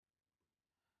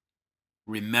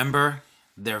Remember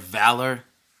their valor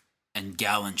and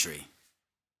gallantry.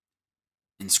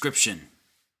 Inscription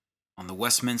on the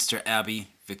Westminster Abbey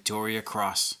Victoria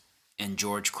Cross and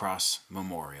George Cross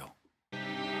Memorial.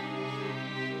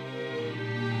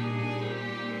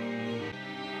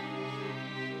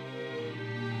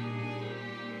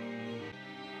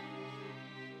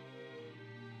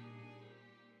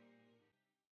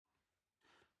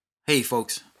 Hey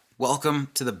folks, welcome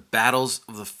to the Battles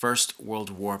of the First World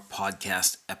War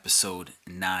podcast, episode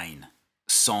 9,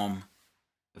 Somme,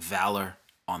 Valor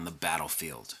on the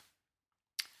Battlefield.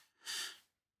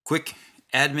 Quick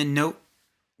admin note,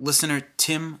 listener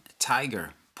Tim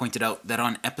Tiger pointed out that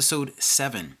on episode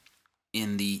 7,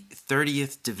 in the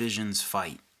 30th Division's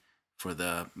fight for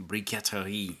the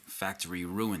Briqueterie factory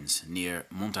ruins near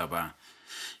Montauban,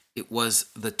 it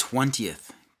was the 20th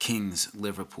King's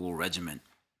Liverpool Regiment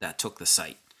that took the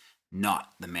site,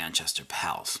 not the Manchester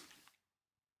Pals.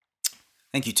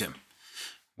 Thank you, Tim.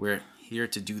 We're here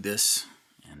to do this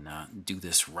and do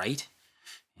this right,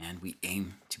 and we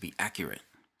aim to be accurate.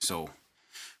 So,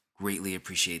 greatly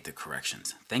appreciate the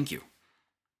corrections. Thank you.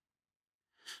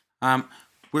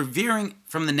 We're veering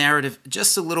from the narrative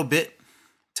just a little bit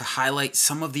to highlight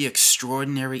some of the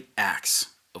extraordinary acts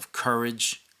of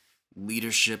courage,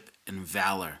 leadership, and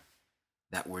valor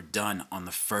that were done on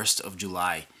the 1st of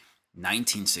July,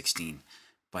 1916,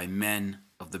 by men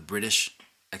of the British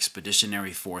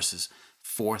Expeditionary Forces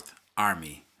 4th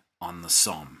Army on the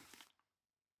Somme.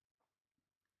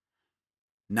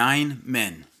 9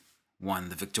 men won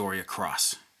the Victoria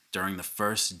Cross during the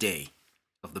first day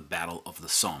of the Battle of the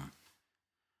Somme.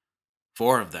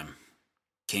 4 of them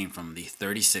came from the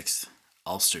 36th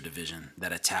Ulster Division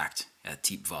that attacked at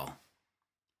Thiepval.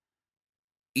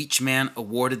 Each man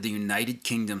awarded the United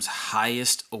Kingdom's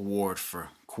highest award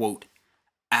for, quote,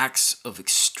 acts of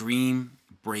extreme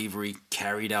bravery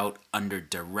carried out under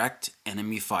direct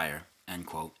enemy fire, end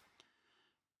quote,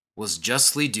 was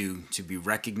justly due to be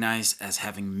recognized as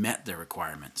having met their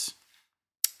requirements.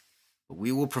 But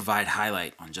we will provide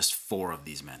highlight on just 4 of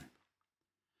these men.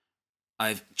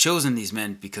 I've chosen these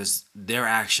men because their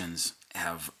actions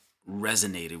have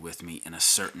resonated with me in a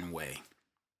certain way.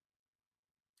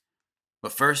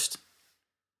 But first,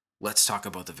 let's talk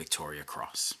about the Victoria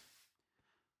Cross.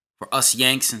 For us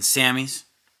Yanks and Sammies,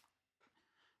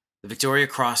 the Victoria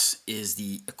Cross is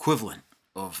the equivalent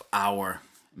of our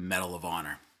Medal of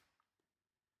Honor.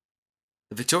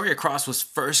 The Victoria Cross was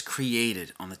first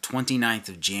created on the 29th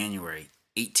of January,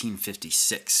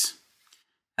 1856,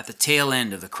 at the tail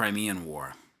end of the Crimean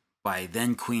War, by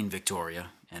then Queen Victoria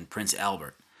and Prince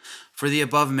Albert, for the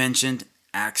above-mentioned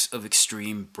acts of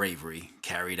extreme bravery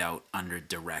carried out under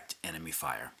direct enemy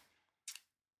fire.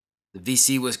 The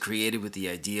VC was created with the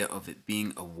idea of it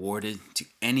being awarded to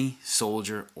any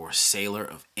soldier or sailor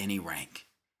of any rank.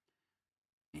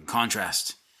 In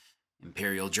contrast,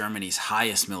 Imperial Germany's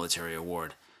highest military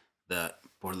award, the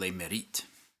Pour le Mérite,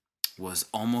 was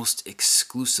almost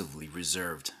exclusively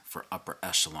reserved for upper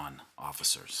echelon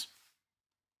officers.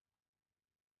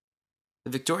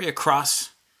 The Victoria Cross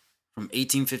from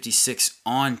 1856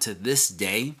 on to this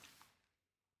day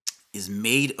is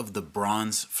made of the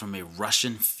bronze from a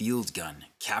Russian field gun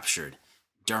captured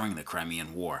during the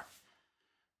Crimean War.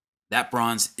 That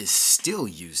bronze is still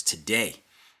used today,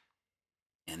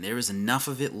 and there is enough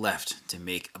of it left to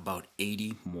make about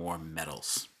 80 more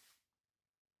medals.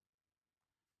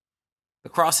 The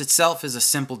cross itself is a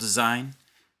simple design,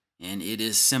 and it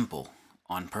is simple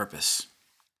on purpose.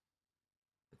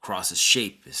 The cross's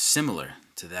shape is similar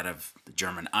to that of the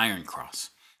German Iron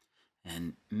Cross,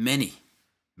 and many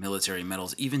military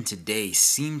medals, even today,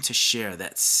 seem to share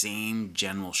that same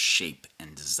general shape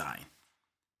and design.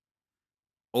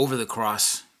 Over the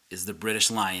cross is the British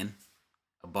lion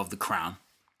above the crown,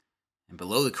 and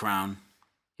below the crown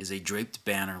is a draped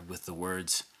banner with the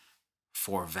words,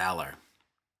 "For Valor."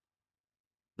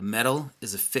 The medal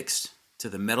is affixed to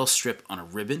the metal strip on a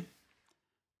ribbon,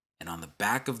 and on the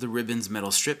back of the ribbon's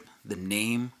metal strip, the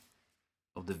name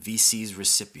of the VC's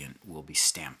recipient will be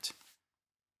stamped.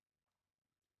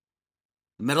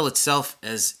 The medal itself,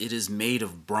 as it is made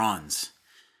of bronze,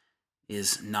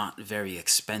 is not very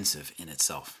expensive in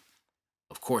itself.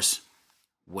 Of course,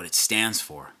 what it stands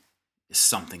for is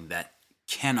something that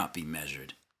cannot be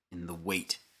measured in the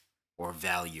weight or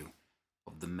value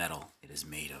of the metal it is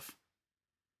made of.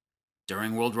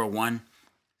 During World War I,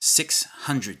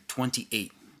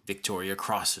 628 Victoria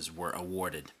Crosses were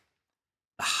awarded,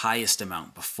 the highest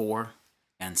amount before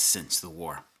and since the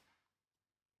war.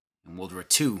 In World War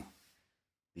II,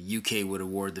 the UK would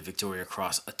award the Victoria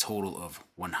Cross a total of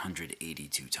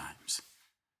 182 times.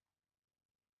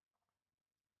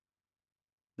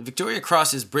 The Victoria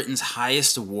Cross is Britain's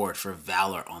highest award for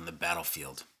valor on the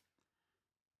battlefield.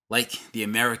 Like the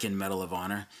American Medal of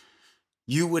Honor,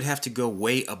 you would have to go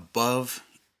way above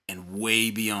and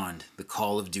way beyond the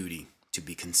call of duty to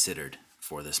be considered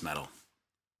for this medal.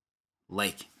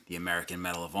 Like the American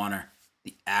Medal of Honor,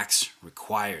 the acts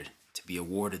required to be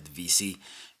awarded the VC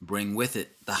bring with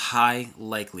it the high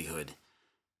likelihood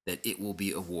that it will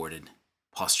be awarded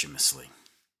posthumously.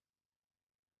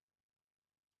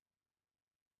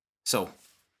 So,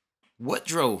 what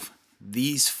drove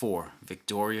these 4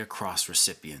 Victoria Cross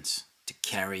recipients to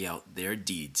carry out their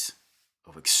deeds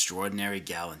of extraordinary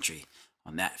gallantry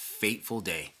on that fateful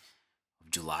day of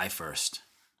July 1st,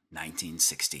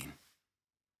 1916?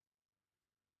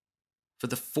 For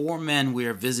the 4 men we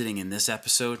are visiting in this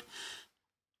episode,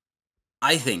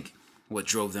 I think what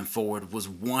drove them forward was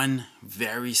one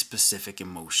very specific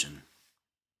emotion.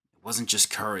 It wasn't just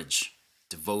courage,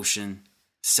 devotion,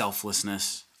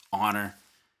 selflessness, honor.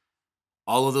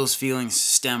 All of those feelings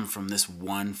stem from this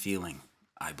one feeling,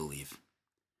 I believe.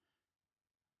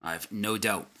 I've no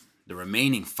doubt the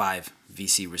remaining 5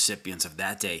 VC recipients of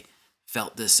that day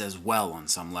felt this as well on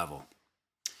some level.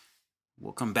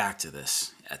 We'll come back to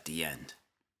this at the end.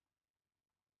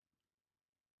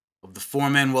 Of the 4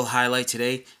 men we'll highlight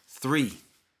today, 3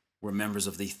 were members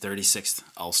of the 36th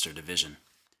Ulster Division.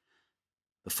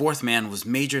 The 4th man was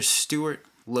Major Stuart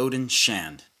Loudon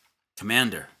Shand,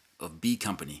 commander of B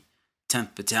Company,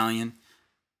 10th Battalion,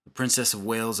 the Princess of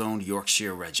Wales-owned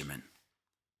Yorkshire Regiment.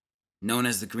 Known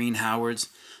as the Green Howards,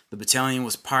 the battalion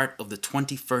was part of the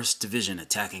 21st Division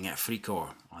attacking at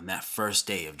Fricourt on that first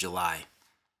day of July.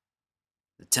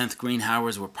 The 10th Green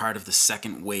Howards were part of the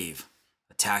second wave,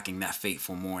 attacking that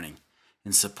fateful morning,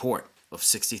 in support of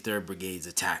 63rd Brigade's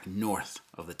attack north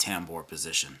of the Tambor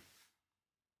position.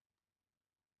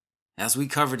 As we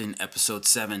covered in Episode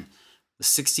 7, the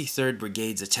 63rd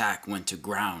Brigade's attack went to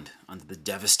ground under the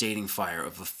devastating fire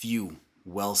of a few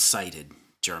well-sighted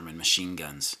German machine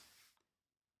guns.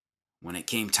 When it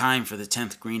came time for the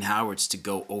 10th Green Howards to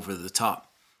go over the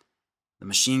top, the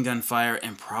machine gun fire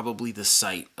and probably the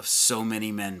sight of so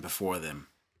many men before them,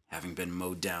 having been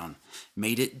mowed down,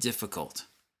 made it difficult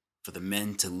for the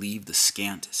men to leave the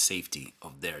scant safety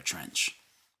of their trench.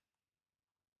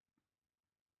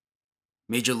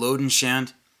 Major Loudon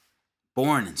Shand,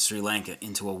 born in Sri Lanka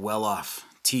into a well-off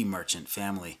tea merchant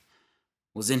family,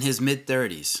 was in his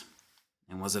mid-30s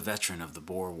and was a veteran of the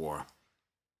Boer War.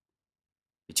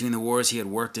 Between the wars, he had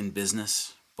worked in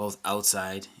business, both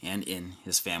outside and in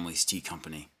his family's tea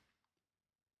company.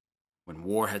 When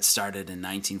war had started in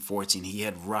 1914, he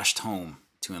had rushed home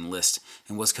to enlist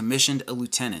and was commissioned a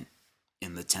lieutenant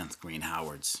in the 10th Green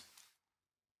Howards.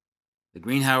 The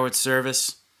Green Howards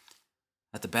service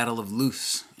at the Battle of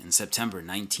Loos in September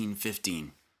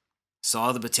 1915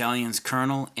 saw the battalion's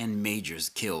colonel and majors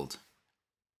killed,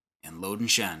 and Loudon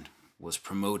Shand was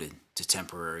promoted to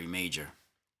temporary major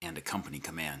and a company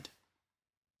command.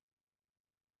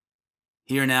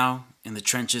 Here now, in the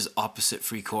trenches opposite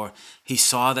Fricourt, he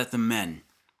saw that the men,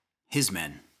 his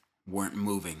men, weren't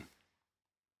moving.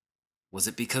 Was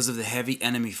it because of the heavy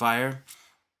enemy fire,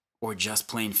 or just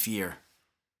plain fear?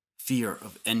 Fear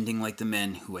of ending like the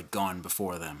men who had gone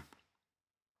before them.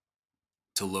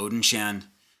 To Loudon Shand,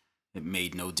 it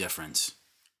made no difference.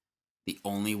 The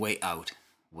only way out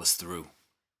was through.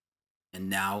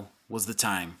 And now was the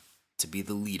time to be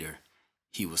the leader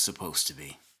he was supposed to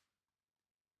be.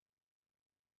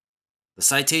 The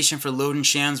citation for Loudon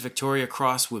Shand's Victoria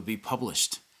Cross would be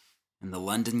published in the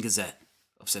London Gazette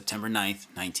of September 9th,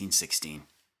 1916,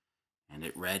 and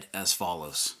it read as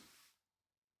follows.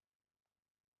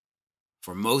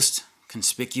 For most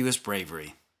conspicuous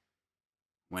bravery,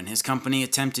 when his company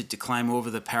attempted to climb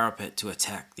over the parapet to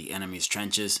attack the enemy's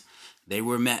trenches, they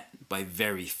were met by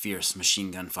very fierce machine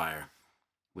gun fire,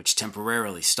 which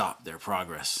temporarily stopped their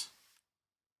progress.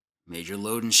 Major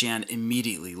Loudon Shand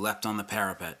immediately leapt on the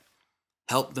parapet,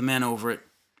 helped the men over it,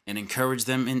 and encouraged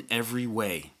them in every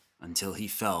way until he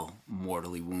fell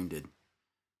mortally wounded.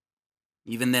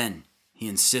 Even then, he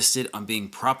insisted on being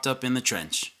propped up in the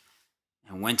trench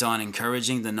and went on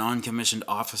encouraging the non-commissioned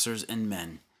officers and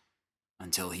men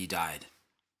until he died.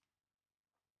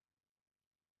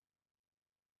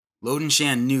 Loudon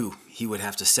Shand knew he would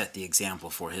have to set the example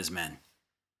for his men.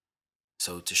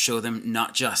 So to show them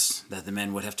not just that the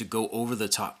men would have to go over the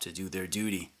top to do their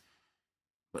duty,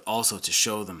 but also to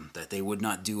show them that they would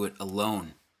not do it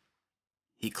alone,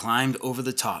 he climbed over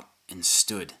the top and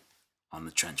stood on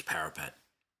the trench parapet.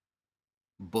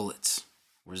 Bullets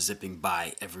were zipping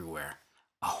by everywhere,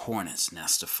 a hornet's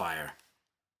nest of fire.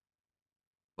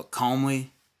 But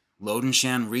calmly, Loudon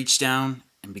Shand reached down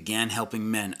and began helping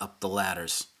men up the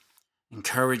ladders,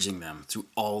 encouraging them through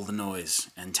all the noise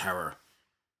and terror.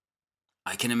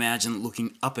 I can imagine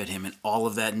looking up at him in all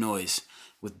of that noise,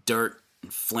 with dirt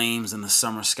and flames in the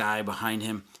summer sky behind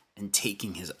him, and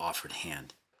taking his offered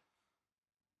hand.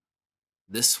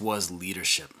 This was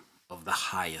leadership of the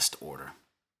highest order.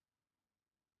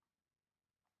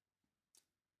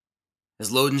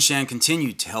 As Lodenshan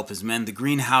continued to help his men, the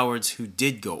Green Howards who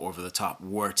did go over the top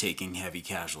were taking heavy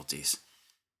casualties.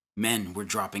 Men were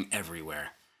dropping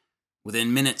everywhere.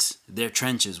 Within minutes, their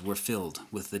trenches were filled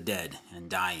with the dead and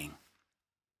dying.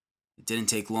 It didn't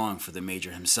take long for the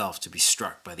Major himself to be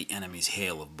struck by the enemy's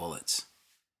hail of bullets.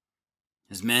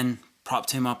 His men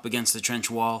propped him up against the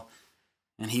trench wall,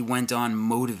 and he went on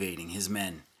motivating his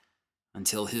men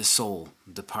until his soul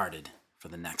departed for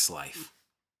the next life.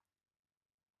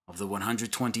 Of the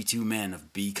 122 men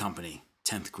of B Company,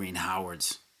 10th Green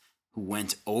Howards, who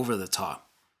went over the top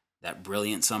that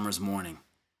brilliant summer's morning,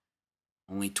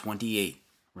 only 28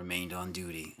 remained on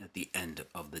duty at the end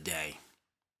of the day.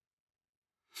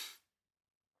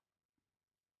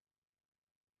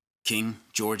 King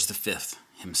George V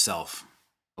himself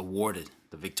awarded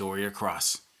the Victoria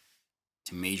Cross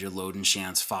to Major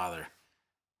Lodenshan's father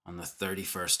on the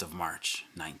 31st of March,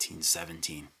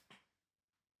 1917.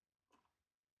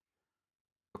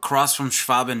 Across from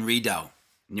Schwaben Redoubt,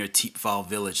 near Thiepval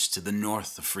village to the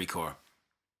north of Fricourt,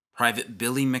 Private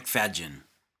Billy McFadyen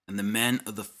and the men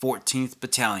of the 14th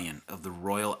Battalion of the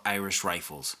Royal Irish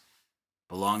Rifles,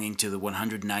 belonging to the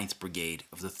 109th Brigade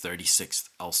of the 36th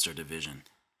Ulster Division,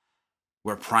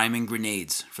 were priming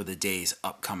grenades for the day's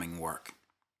upcoming work.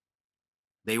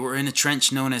 They were in a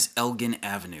trench known as Elgin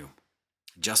Avenue,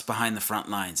 just behind the front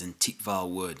lines in Thiepval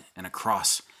Wood and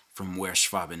across from where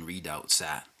Schwaben Redoubt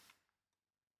sat.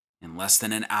 In less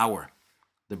than an hour,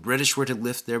 the British were to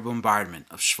lift their bombardment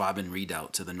of Schwaben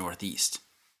Redoubt to the northeast,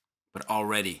 but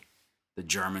already the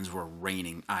Germans were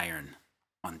raining iron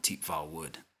on Thiepval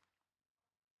Wood.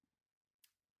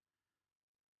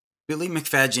 Billy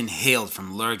McFadyen hailed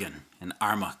from Lurgan in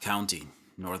Armagh County,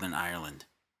 Northern Ireland.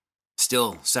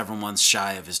 Still several months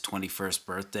shy of his 21st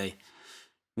birthday,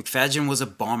 McFadyen was a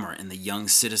bomber in the Young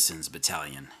Citizens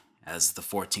Battalion, as the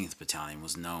 14th Battalion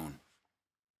was known.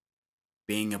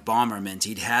 Being a bomber meant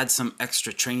he'd had some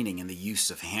extra training in the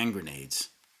use of hand grenades.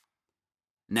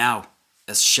 Now,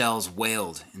 as shells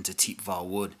wailed into Thiepval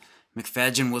Wood,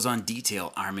 McFadyen was on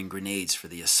detail arming grenades for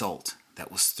the assault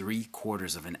that was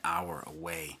 3/4 of an hour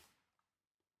away.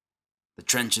 The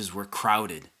trenches were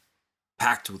crowded,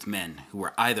 packed with men who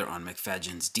were either on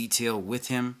McFadyen's detail with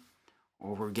him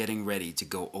or were getting ready to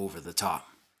go over the top.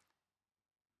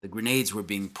 The grenades were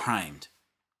being primed,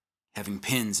 having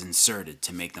pins inserted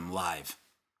to make them live,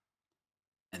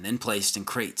 and then placed in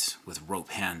crates with rope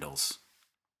handles.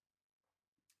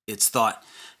 It's thought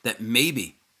that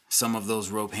maybe some of those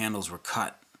rope handles were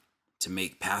cut to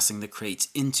make passing the crates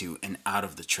into and out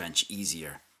of the trench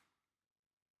easier.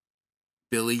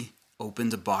 Billy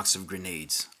opened a box of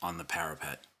grenades on the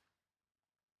parapet.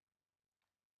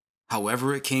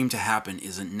 However it came to happen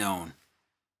isn't known.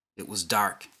 It was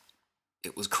dark.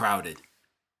 It was crowded.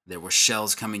 There were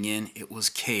shells coming in. It was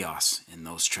chaos in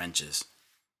those trenches.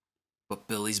 But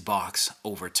Billy's box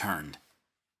overturned.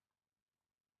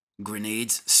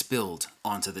 Grenades spilled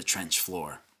onto the trench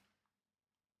floor.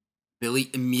 Billy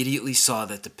immediately saw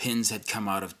that the pins had come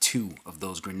out of 2 of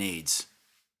those grenades.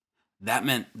 That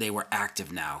meant they were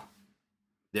active now.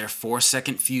 Their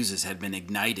 4-second fuses had been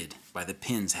ignited by the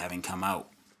pins having come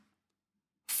out.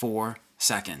 4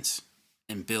 seconds,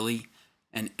 and Billy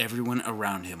and everyone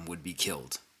around him would be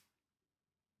killed.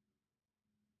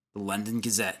 The London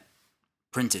Gazette,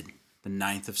 printed the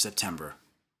 9th of September,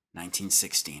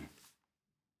 1916.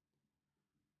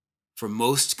 For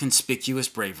most conspicuous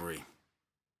bravery,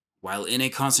 while in a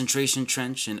concentration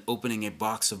trench and opening a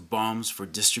box of bombs for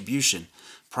distribution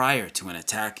prior to an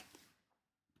attack,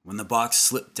 when the box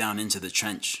slipped down into the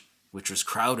trench, which was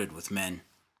crowded with men,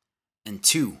 and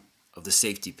 2 of the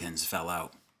safety pins fell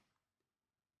out.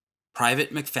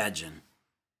 Private McFadyen,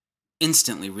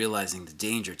 instantly realizing the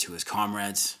danger to his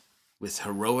comrades, with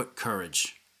heroic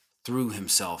courage, threw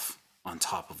himself on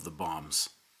top of the bombs.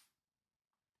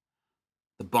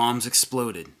 The bombs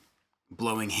exploded,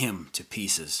 blowing him to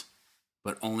pieces,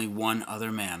 but only one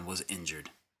other man was injured.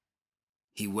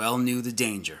 He well knew the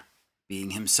danger,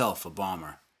 being himself a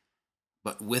bomber,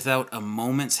 but without a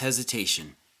moment's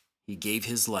hesitation, he gave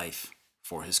his life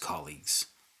for his colleagues.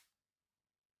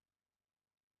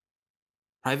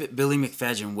 Private Billy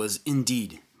McFadyen was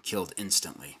indeed killed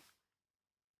instantly.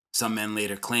 Some men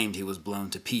later claimed he was blown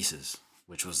to pieces,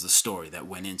 which was the story that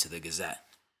went into the Gazette.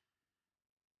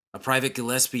 A Private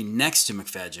Gillespie next to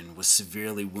McFadden was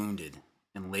severely wounded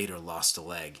and later lost a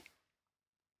leg.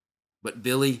 But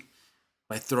Billy,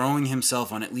 by throwing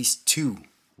himself on at least 2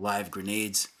 live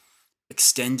grenades,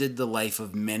 extended the life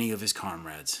of many of his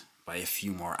comrades by a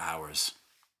few more hours.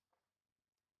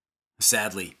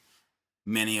 Sadly,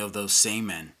 many of those same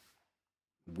men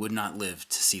would not live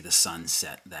to see the sun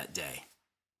set that day.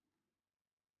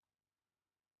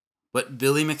 But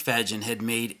Billy McFadden had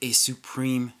made a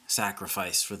supreme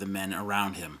sacrifice for the men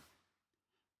around him,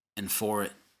 and for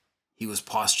it, he was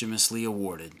posthumously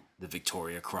awarded the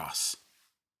Victoria Cross.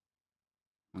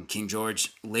 When King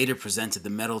George later presented the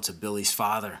medal to Billy's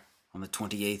father on the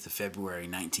 28th of February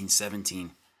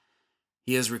 1917,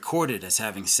 he is recorded as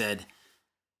having said,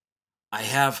 "I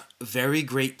have very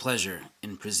great pleasure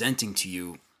in presenting to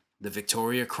you the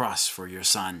Victoria Cross for your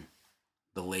son,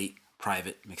 the late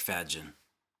Private McFadden.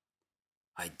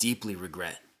 I deeply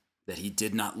regret that he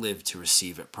did not live to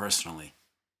receive it personally,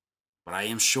 but I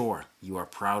am sure you are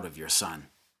proud of your son.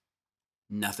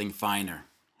 Nothing finer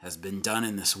has been done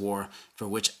in this war for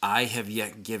which I have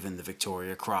yet given the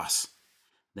Victoria Cross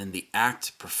than the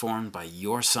act performed by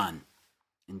your son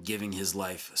in giving his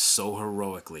life so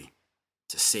heroically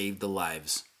to save the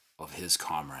lives of his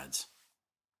comrades."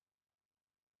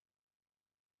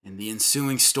 In the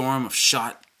ensuing storm of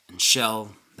shot and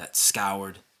shell that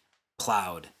scoured,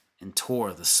 plowed, and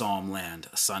tore the Somme land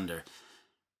asunder,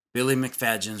 Billy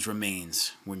McFadden's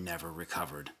remains were never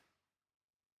recovered.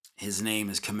 His name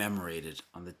is commemorated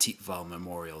on the Thiepval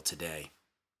Memorial today.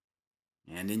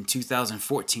 And in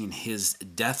 2014, his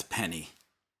death penny,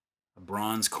 a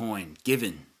bronze coin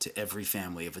given to every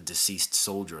family of a deceased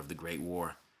soldier of the Great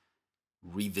War,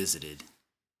 revisited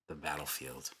the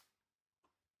battlefield.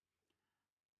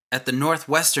 At the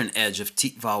northwestern edge of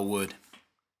Thiepval Wood,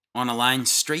 on a line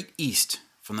straight east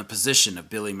from the position of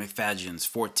Billy McFadden's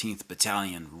 14th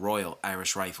Battalion Royal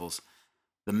Irish Rifles,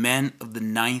 the men of the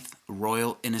 9th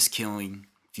Royal Inniskilling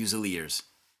Fusiliers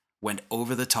went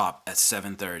over the top at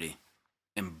 7:30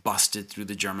 and busted through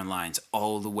the German lines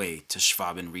all the way to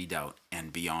Schwaben Redoubt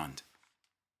and beyond.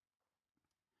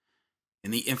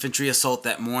 In the infantry assault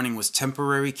that morning was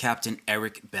Temporary Captain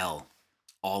Eric Bell,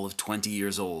 all of 20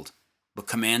 years old, but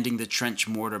commanding the trench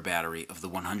mortar battery of the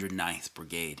 109th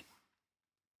Brigade.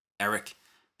 Eric,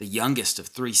 the youngest of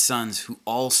 3 sons who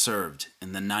all served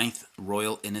in the 9th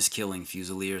Royal Inniskilling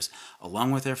Fusiliers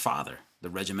along with their father, the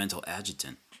regimental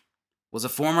adjutant, was a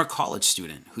former college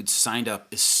student who'd signed up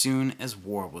as soon as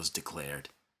war was declared.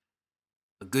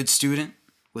 A good student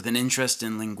with an interest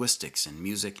in linguistics and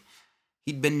music,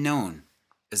 he'd been known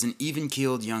as an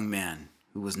even-keeled young man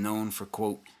who was known for,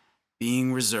 quote,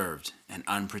 being reserved and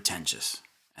unpretentious,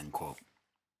 end quote.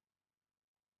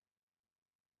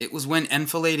 It was when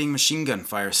enfilading machine gun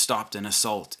fire stopped an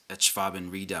assault at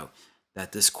Schwaben Redoubt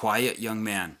that this quiet young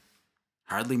man,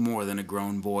 hardly more than a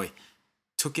grown boy,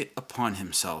 took it upon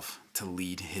himself to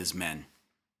lead his men.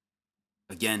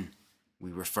 Again,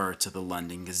 we refer to the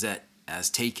London Gazette as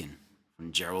taken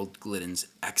from Gerald Gliddon's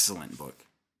excellent book,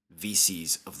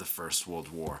 VCs of the First World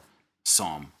War,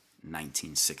 Somme,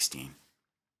 1916.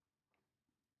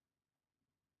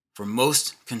 For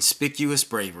most conspicuous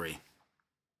bravery,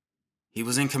 he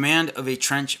was in command of a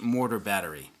trench mortar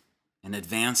battery and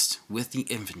advanced with the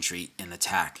infantry in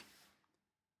attack.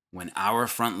 When our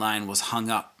front line was hung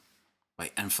up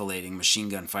by enfilading machine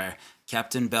gun fire,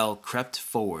 Captain Bell crept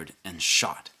forward and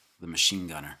shot the machine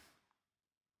gunner.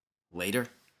 Later,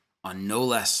 on no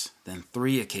less than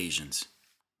 3 occasions,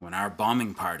 when our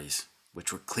bombing parties,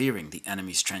 which were clearing the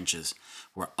enemy's trenches,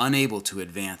 were unable to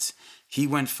advance, he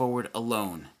went forward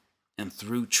alone and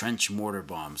threw trench mortar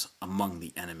bombs among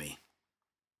the enemy.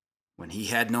 When he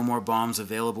had no more bombs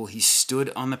available, he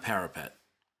stood on the parapet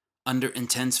under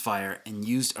intense fire and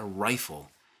used a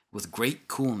rifle with great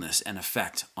coolness and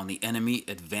effect on the enemy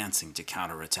advancing to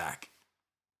counterattack.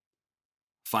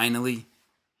 Finally,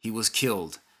 he was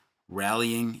killed,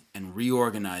 rallying and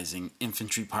reorganizing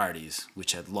infantry parties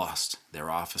which had lost their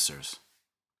officers.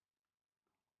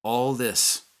 All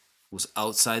this was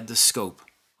outside the scope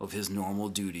of his normal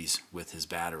duties with his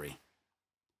battery.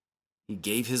 He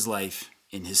gave his life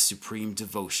in his supreme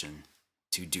devotion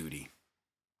to duty.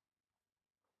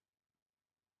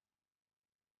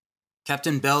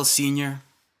 Captain Bell Sr.,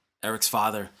 Eric's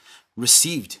father,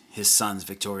 received his son's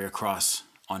Victoria Cross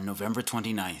on November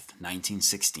 29th,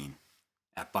 1916,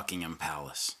 at Buckingham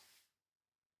Palace.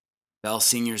 Bell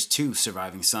Sr.'s 2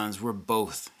 surviving sons were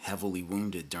both heavily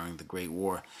wounded during the Great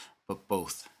War, but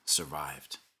both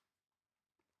survived.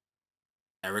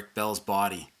 Eric Bell's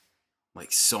body,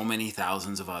 like so many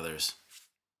thousands of others,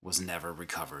 was never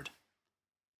recovered.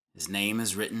 His name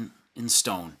is written in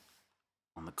stone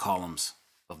on the columns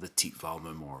of the Tietval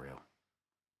Memorial.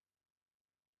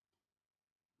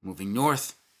 Moving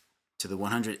north to the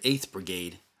 108th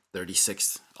Brigade,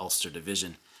 36th Ulster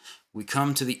Division, we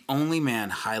come to the only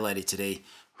man highlighted today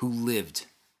who lived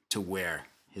to wear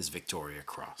his Victoria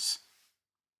Cross.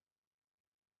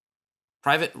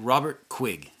 Private Robert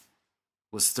Quigg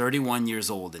was 31 years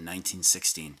old in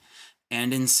 1916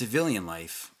 and in civilian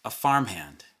life a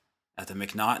farmhand at the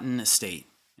McNaughton Estate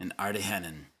in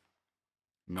Ardehennan,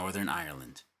 Northern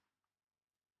Ireland.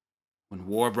 When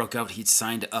war broke out, he'd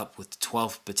signed up with the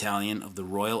 12th Battalion of the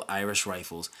Royal Irish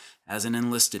Rifles as an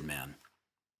enlisted man.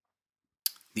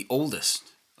 The oldest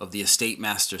of the estate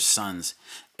master's sons,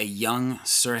 a young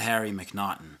Sir Harry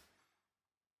McNaughton,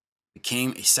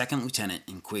 became a second lieutenant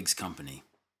in Quigg's company.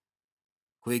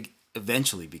 Quigg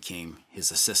eventually became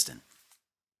his assistant.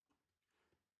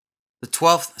 The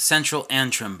 12th Central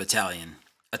Antrim Battalion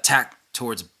attacked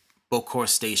towards Beaucourt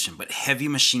Station, but heavy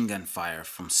machine gun fire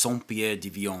from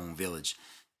Saint-Pierre-de-Vion village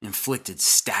inflicted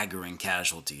staggering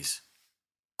casualties.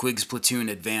 Quigg's platoon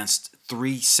advanced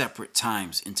 3 separate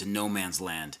times into no man's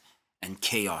land, and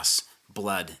chaos,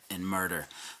 blood, and murder.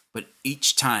 But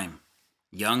each time,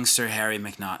 young Sir Harry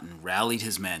McNaughton rallied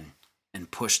his men and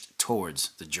pushed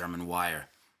towards the German wire.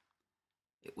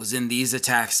 It was in these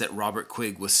attacks that Robert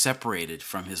Quigg was separated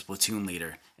from his platoon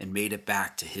leader and made it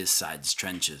back to his side's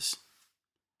trenches.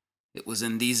 It was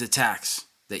in these attacks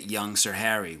that young Sir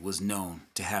Harry was known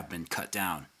to have been cut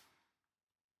down.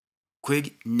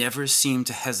 Quigg never seemed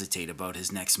to hesitate about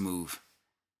his next move.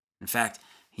 In fact,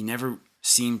 he never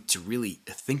seemed to really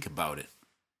think about it.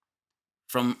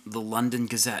 From the London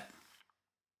Gazette: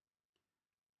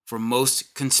 for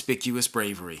most conspicuous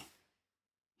bravery,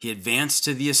 he advanced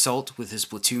to the assault with his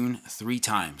platoon 3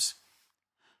 times.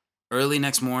 Early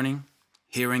next morning,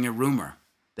 hearing a rumor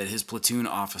that his platoon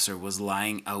officer was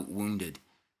lying out wounded,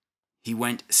 he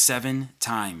went 7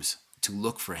 times to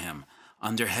look for him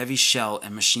under heavy shell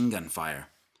and machine gun fire,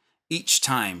 each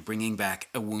time bringing back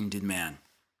a wounded man.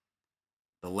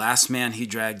 The last man he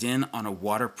dragged in on a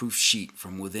waterproof sheet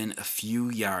from within a few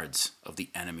yards of the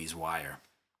enemy's wire.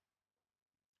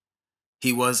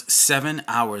 He was 7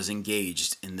 hours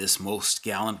engaged in this most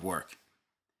gallant work,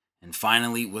 and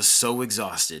finally was so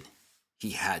exhausted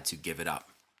he had to give it up.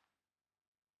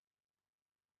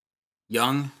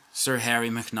 Young Sir Harry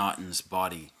McNaughton's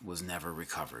body was never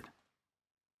recovered.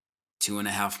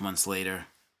 2.5 months later,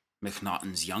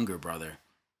 McNaughton's younger brother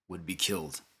would be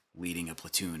killed leading a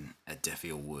platoon at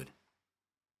Duffield Wood.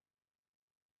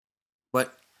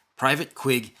 But Private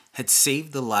Quigg had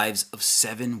saved the lives of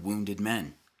 7 wounded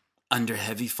men under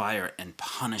heavy fire and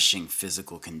punishing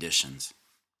physical conditions.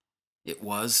 It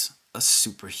was a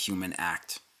superhuman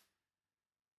act.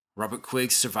 Robert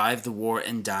Quigg survived the war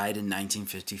and died in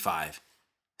 1955,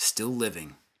 still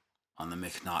living on the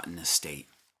McNaughton estate.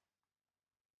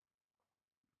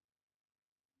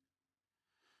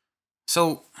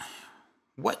 So,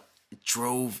 what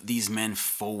drove these men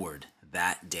forward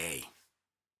that day?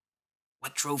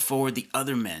 What drove forward the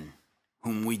other men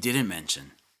whom we didn't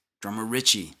mention? Drummer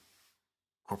Ritchie,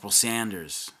 Corporal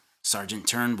Sanders, Sergeant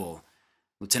Turnbull,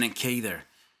 Lieutenant Cather,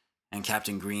 and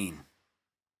Captain Green.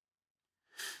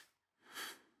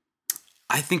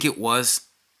 I think it was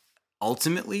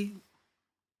ultimately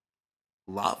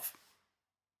love.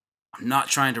 I'm not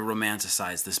trying to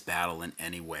romanticize this battle in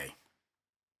any way.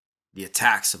 The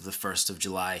attacks of the 1st of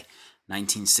July,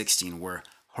 1916 were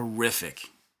horrific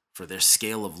for their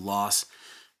scale of loss,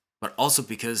 but also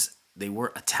because they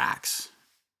were attacks.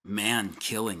 Man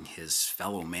killing his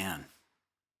fellow man.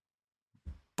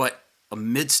 But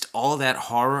amidst all that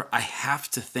horror, I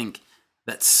have to think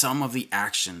that some of the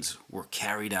actions were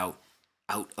carried out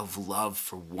of love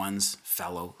for one's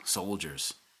fellow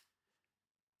soldiers.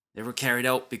 They were carried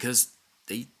out because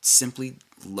they simply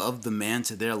loved the man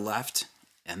to their left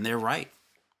and their right,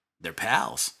 their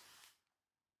pals.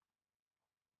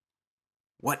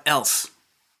 What else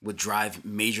would drive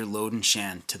Major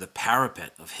Loden-Shan to the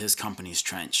parapet of his company's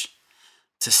trench,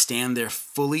 to stand there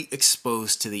fully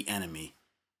exposed to the enemy,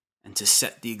 and to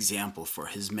set the example for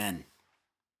his men?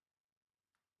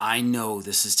 I know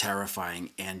this is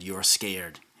terrifying and you're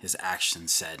scared, his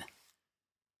actions said.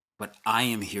 But I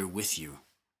am here with you.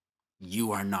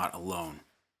 You are not alone.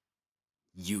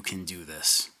 You can do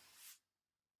this.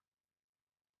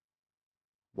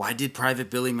 Why did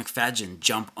Private Billy McFadgen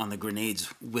jump on the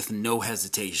grenades with no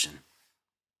hesitation?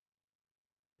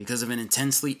 Because of an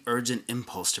intensely urgent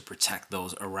impulse to protect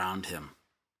those around him.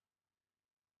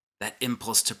 That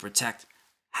impulse to protect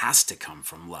has to come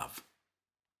from love.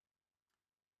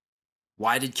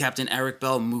 Why did Captain Eric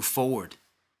Bell move forward,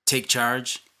 take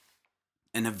charge,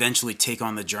 and eventually take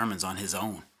on the Germans on his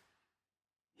own.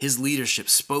 His leadership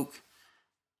spoke,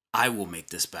 "I will make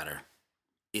this better.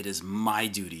 It is my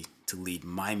duty to lead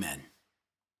my men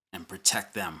and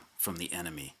protect them from the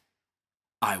enemy.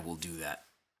 I will do that.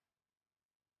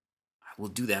 I will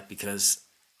do that because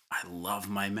I love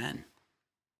my men."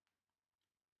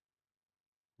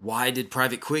 Why did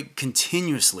Private Quigg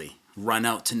continuously run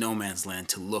out to no man's land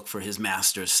to look for his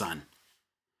master's son?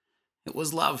 It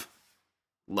was love.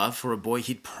 Love for a boy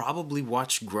he'd probably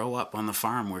watched grow up on the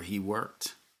farm where he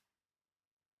worked.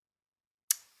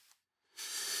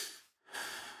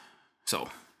 So,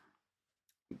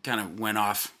 kind of went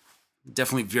off,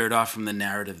 definitely veered off from the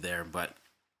narrative there, but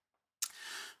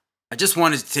I just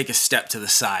wanted to take a step to the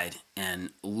side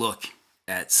and look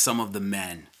at some of the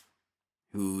men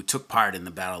who took part in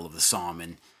the Battle of the Somme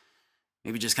and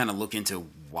maybe just kind of look into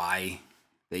why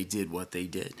they did what they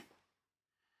did.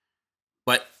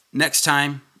 But next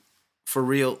time, for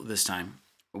real this time,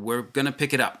 we're going to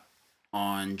pick it up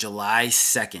on July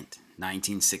 2nd,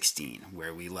 1916,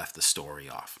 where we left the story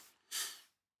off.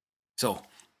 So,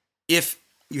 if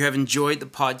you have enjoyed the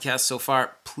podcast so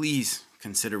far, please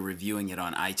consider reviewing it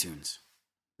on iTunes.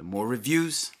 The more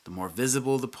reviews, the more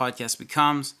visible the podcast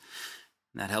becomes,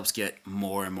 and that helps get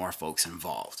more and more folks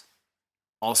involved.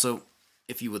 Also,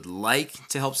 if you would like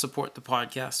to help support the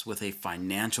podcast with a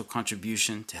financial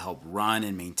contribution to help run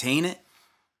and maintain it,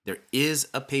 there is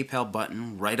a PayPal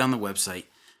button right on the website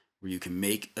where you can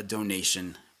make a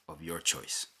donation of your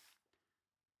choice.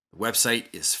 The website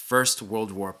is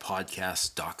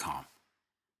firstworldwarpodcast.com.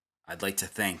 I'd like to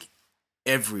thank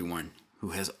everyone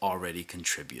who has already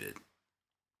contributed.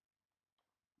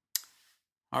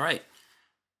 All right.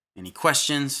 Any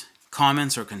questions,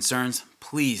 comments, or concerns,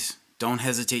 please don't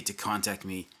hesitate to contact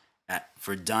me at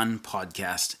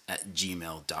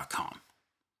verdunepodcast@gmail.com.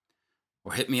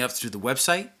 Or hit me up through the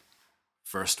website,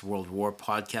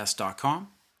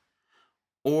 firstworldwarpodcast.com,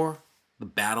 or the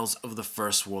Battles of the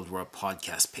First World War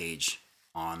podcast page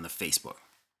on the Facebook,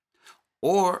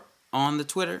 or on the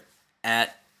Twitter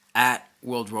at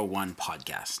World War I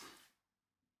Podcast.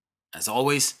 As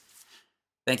always,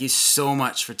 thank you so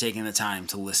much for taking the time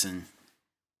to listen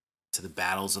to the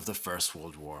Battles of the First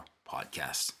World War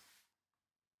podcast.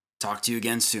 Talk to you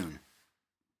again soon.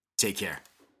 Take care.